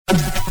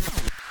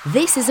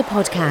This is a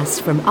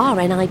podcast from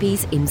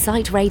RNIB's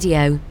Insight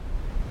Radio.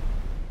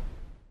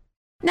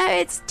 Now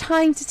it's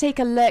time to take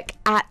a look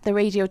at the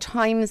Radio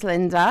Times,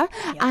 Linda,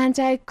 and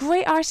a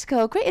great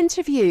article, great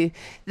interview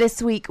this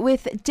week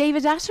with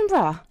David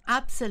Attenborough.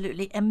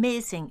 Absolutely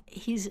amazing.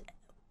 He's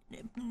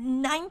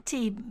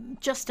 90,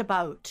 just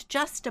about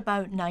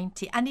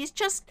 90, and he's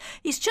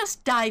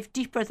just dived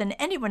deeper than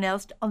anyone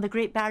else on the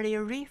Great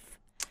Barrier Reef.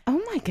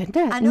 Oh my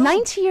goodness,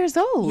 90 years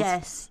old.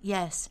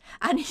 Yes.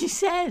 And he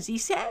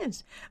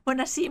says,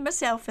 when I see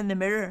myself in the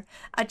mirror,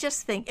 I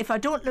just think, if I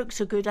don't look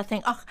so good, I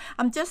think,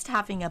 I'm just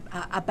having a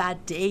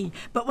bad day.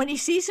 But when he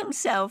sees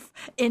himself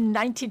in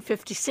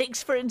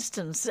 1956, for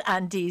instance,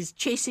 and he's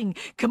chasing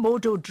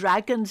Komodo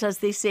dragons, as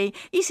they say,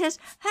 he says,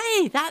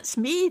 hey, that's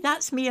me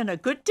on a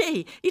good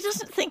day. He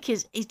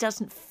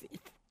doesn't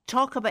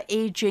talk about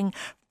aging,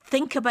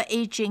 think about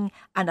aging,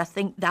 and I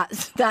think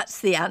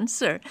that's the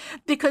answer.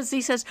 Because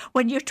he says,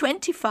 when you're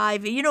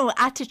 25,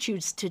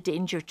 attitudes to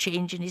danger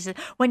change, and he says,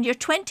 when you're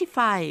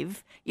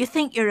 25, you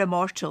think you're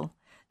immortal.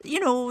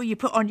 You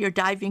put on your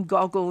diving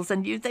goggles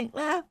and you think,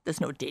 well, there's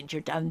no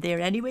danger down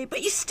there anyway,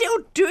 but you're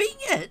still doing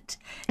it.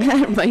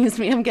 That reminds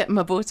me, I'm getting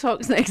my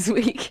Botox next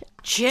week.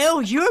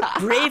 Jill, you're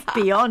brave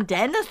beyond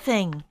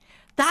anything.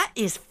 That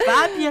is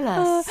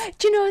fabulous.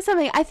 Do you know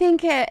something? I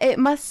think it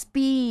must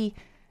be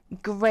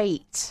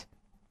great,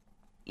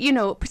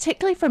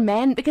 particularly for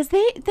men, because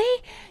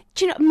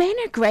men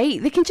are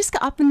great. They can just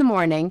get up in the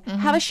morning,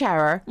 have a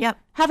shower,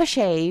 have a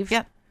shave,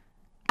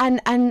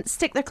 and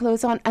stick their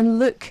clothes on and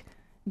look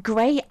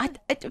great.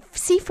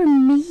 See, for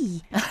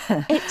me,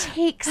 it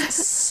takes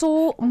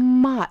so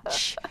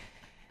much.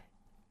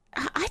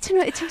 I don't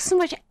know, it takes so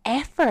much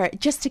effort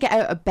just to get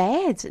out of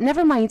bed.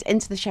 Never mind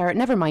into the shower,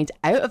 never mind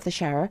out of the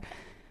shower.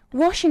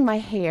 Washing my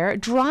hair,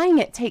 drying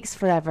it takes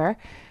forever.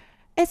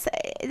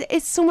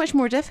 It's so much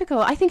more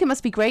difficult. I think it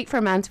must be great for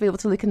a man to be able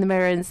to look in the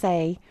mirror and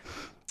say,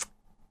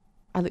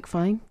 I look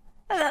fine.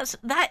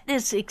 That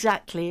is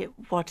exactly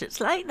what it's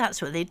like. That's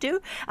what they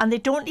do. And they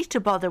don't need to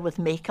bother with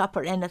makeup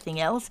or anything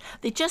else.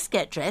 They just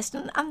get dressed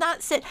and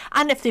that's it.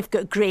 And if they've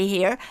got grey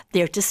hair,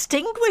 they're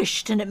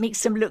distinguished and it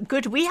makes them look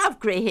good. We have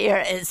grey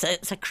hair.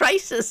 It's a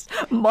crisis,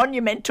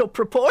 monumental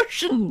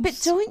proportions. But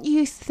don't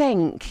you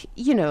think,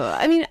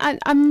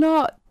 I'm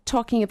not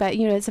talking about,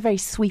 it's a very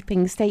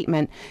sweeping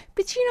statement,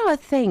 but do you not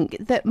think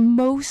that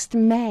most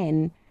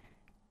men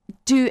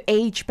do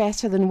age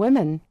better than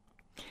women?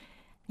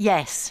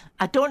 Yes.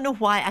 I don't know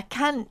why. I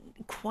can't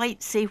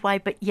quite say why,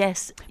 but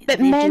yes.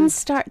 But men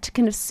start to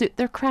kind of suit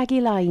their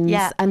craggy lines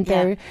and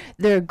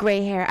their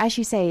grey hair. As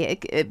you say,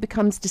 it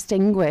becomes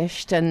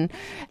distinguished and,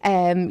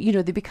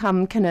 they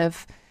become kind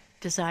of...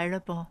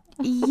 desirable.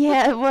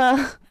 Yeah,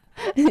 well...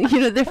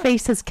 their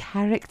face has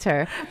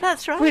character.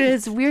 That's right.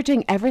 Whereas we're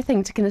doing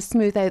everything to kind of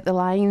smooth out the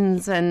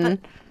lines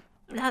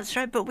that's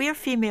right, but we're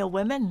female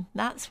women.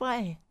 That's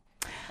why.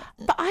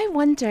 But I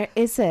wonder,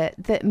 is it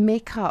that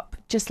makeup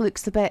just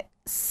looks a bit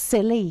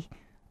silly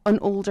on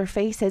older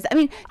faces? I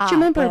mean, do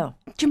you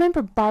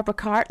remember Barbara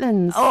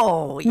Cartland's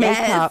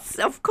makeup? Yes,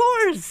 of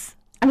course.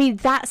 I mean,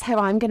 that's how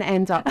I'm going to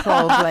end up,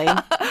 probably.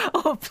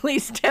 Oh,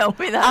 please tell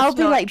me that. I'll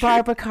be like true.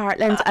 Barbara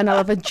Cartland, and I'll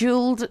have a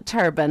jewelled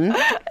turban.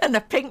 And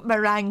a pink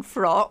meringue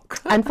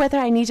frock. And whether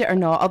I need it or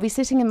not, I'll be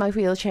sitting in my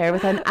wheelchair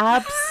with an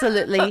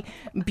absolutely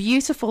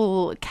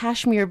beautiful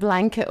cashmere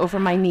blanket over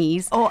my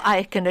knees. Oh,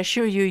 I can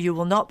assure you, you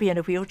will not be in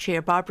a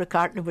wheelchair. Barbara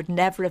Cartland would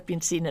never have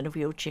been seen in a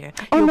wheelchair.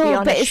 You'll be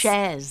on a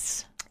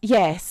chaise.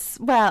 Yes,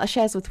 well, a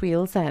chaise with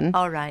wheels then.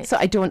 All right. So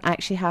I don't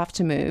actually have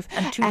to move.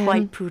 And two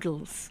white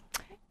poodles.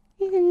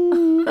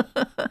 No,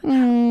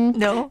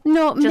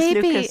 just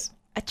maybe Lucas.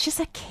 Just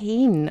a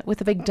cane with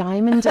a big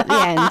diamond at the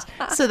end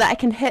so that I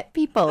can hit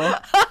people.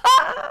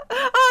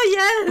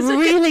 Oh, yes.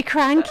 Really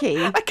cranky.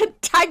 A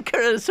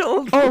cantankerous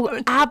old woman.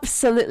 Oh,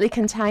 absolutely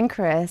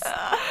cantankerous.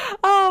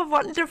 Oh,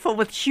 wonderful,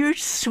 with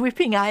huge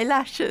sweeping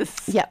eyelashes.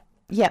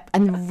 Yep,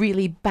 and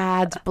really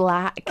bad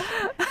black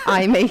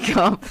eye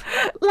makeup,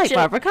 like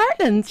Barbara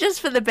Cartland. Just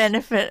for the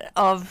benefit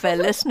of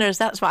listeners,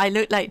 that's what I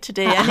look like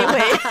today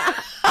anyway.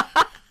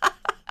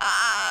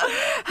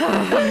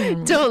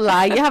 Don't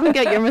lie, you haven't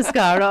got your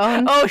mascara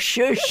on. Oh,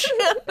 shush.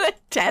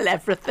 Tell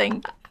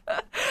everything.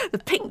 The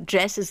pink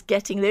dress is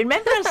getting there.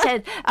 Remember I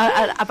said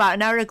about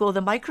an hour ago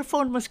the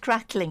microphone was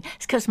crackling?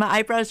 It's because my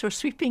eyebrows were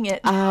sweeping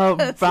it. Oh,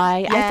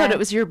 right. Yeah. I thought it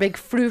was your big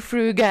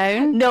frou-frou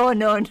gown. No,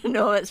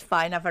 it's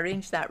fine. I've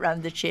arranged that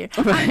round the chair.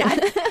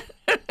 Right.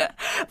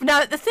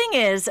 Now, the thing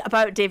is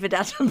about David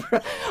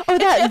Attenborough. Oh,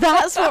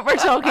 that's what we're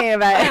talking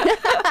about.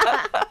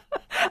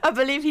 I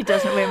believe he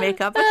doesn't wear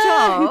makeup at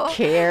all. Who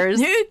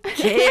cares?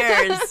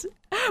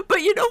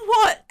 But you know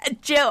what,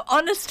 Jill,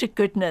 honest to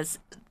goodness,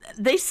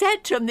 they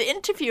said to him, the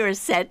interviewers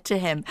said to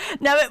him,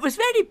 now it was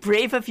very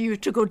brave of you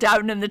to go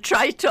down in the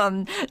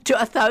Triton to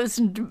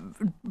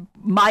 1,000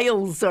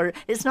 miles, or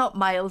it's not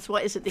miles,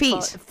 what is it they call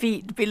it?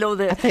 Feet below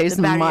the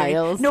 1,000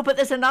 miles. No, but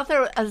there's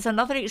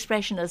another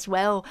expression as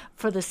well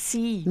for the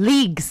sea.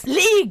 Leagues,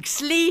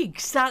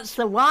 that's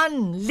the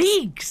one.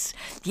 Leagues.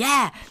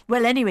 Yeah.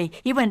 Well, anyway,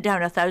 he went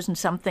down 1,000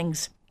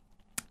 somethings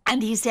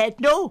and he said,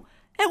 no,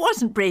 It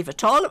wasn't brave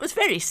at all. It was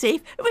very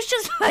safe. It was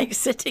just like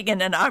sitting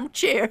in an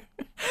armchair.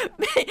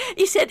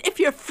 He said, if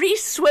you're free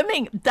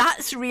swimming,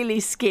 that's really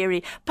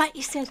scary. But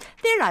he said,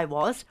 there I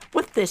was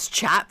with this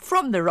chap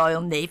from the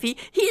Royal Navy.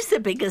 He's the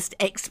biggest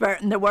expert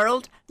in the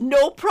world.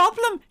 No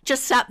problem.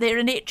 Just sat there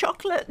and ate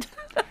chocolate.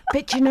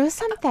 But you know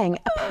something?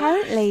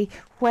 Apparently,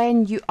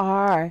 when you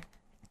are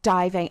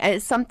diving, and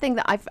it's something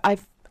that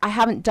I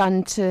haven't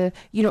done to,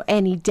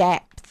 any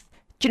depth.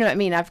 Do you know what I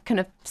mean? I've kind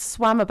of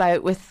swam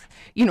about with,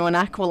 an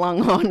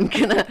aqualung on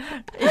kind of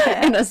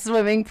in a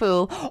swimming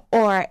pool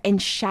or in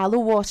shallow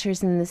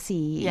waters in the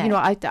sea.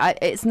 Yeah.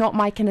 It's not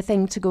my kind of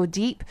thing to go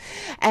deep.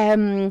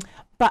 But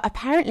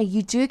apparently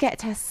you do get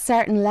to a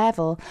certain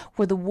level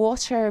where the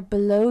water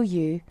below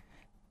you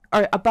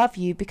or above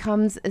you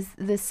becomes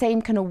the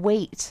same kind of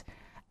weight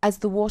as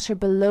the water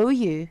below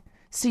you.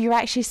 So you're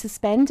actually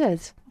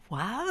suspended.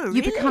 Wow, really?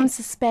 You become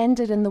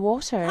suspended in the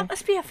water. That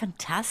must be a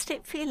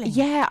fantastic feeling.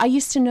 Yeah, I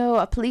used to know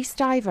a police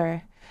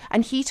diver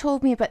and he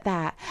told me about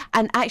that.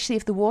 And actually,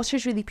 if the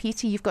water's really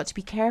peaty, you've got to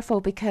be careful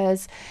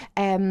because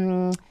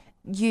you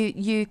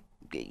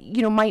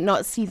might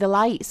not see the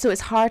light. So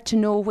it's hard to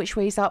know which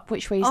way's up,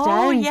 which way's down.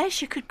 Oh,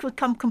 yes, you could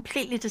become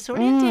completely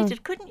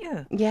disorientated, couldn't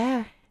you?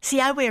 Yeah.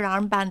 See, I wear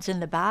armbands in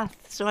the bath,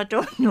 so I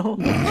don't know.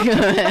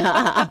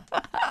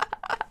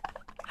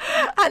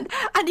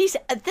 And he's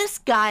this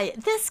guy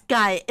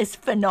is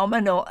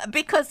phenomenal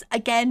because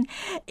again,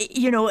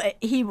 he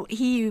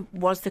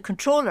was the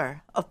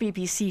controller of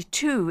BBC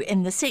Two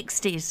in the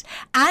 60s,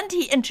 and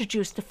he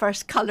introduced the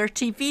first colour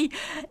TV,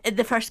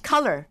 the first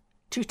colour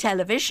to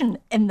television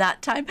in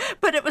that time.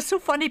 But it was so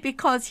funny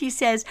because he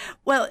says,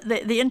 well,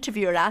 the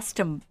interviewer asked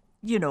him,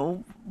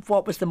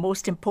 what was the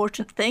most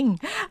important thing,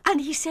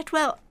 and he said,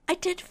 well, I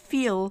did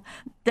feel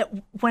that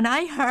when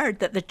I heard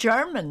that the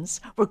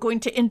Germans were going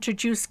to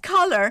introduce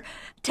colour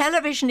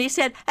television, he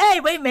said,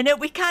 hey, wait a minute,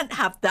 we can't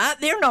have that.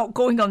 They're not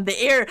going on the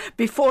air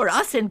before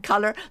us in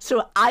colour.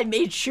 So I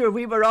made sure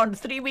we were on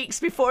 3 weeks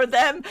before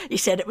them. He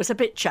said it was a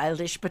bit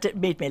childish, but it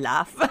made me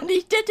laugh. And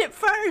he did it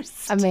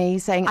first.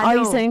 Amazing.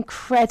 He's an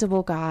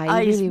incredible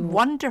guy. He's really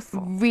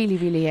wonderful. Really,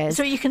 really is.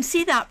 So you can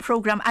see that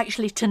programme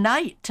actually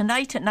tonight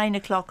at 9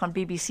 o'clock on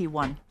BBC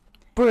One.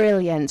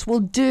 Brilliant. Well,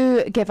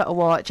 do give it a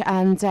watch.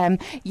 And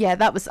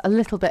that was a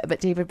little bit about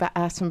David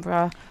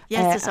Attenborough.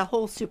 Yes, there's a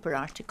whole super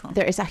article.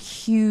 There is a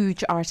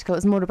huge article.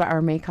 It's more about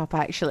our makeup,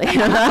 actually.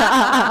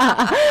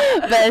 But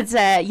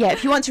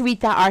if you want to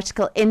read that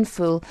article in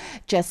full,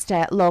 just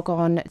log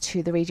on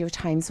to the Radio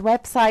Times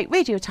website,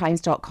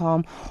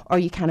 radiotimes.com, or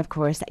you can, of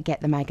course,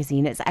 get the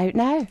magazine. It's out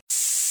now.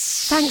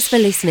 Thanks for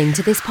listening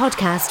to this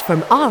podcast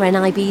from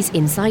RNIB's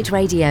Insight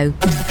Radio.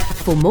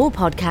 For more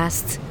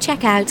podcasts,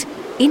 check out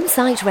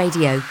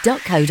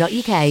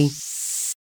insightradio.co.uk.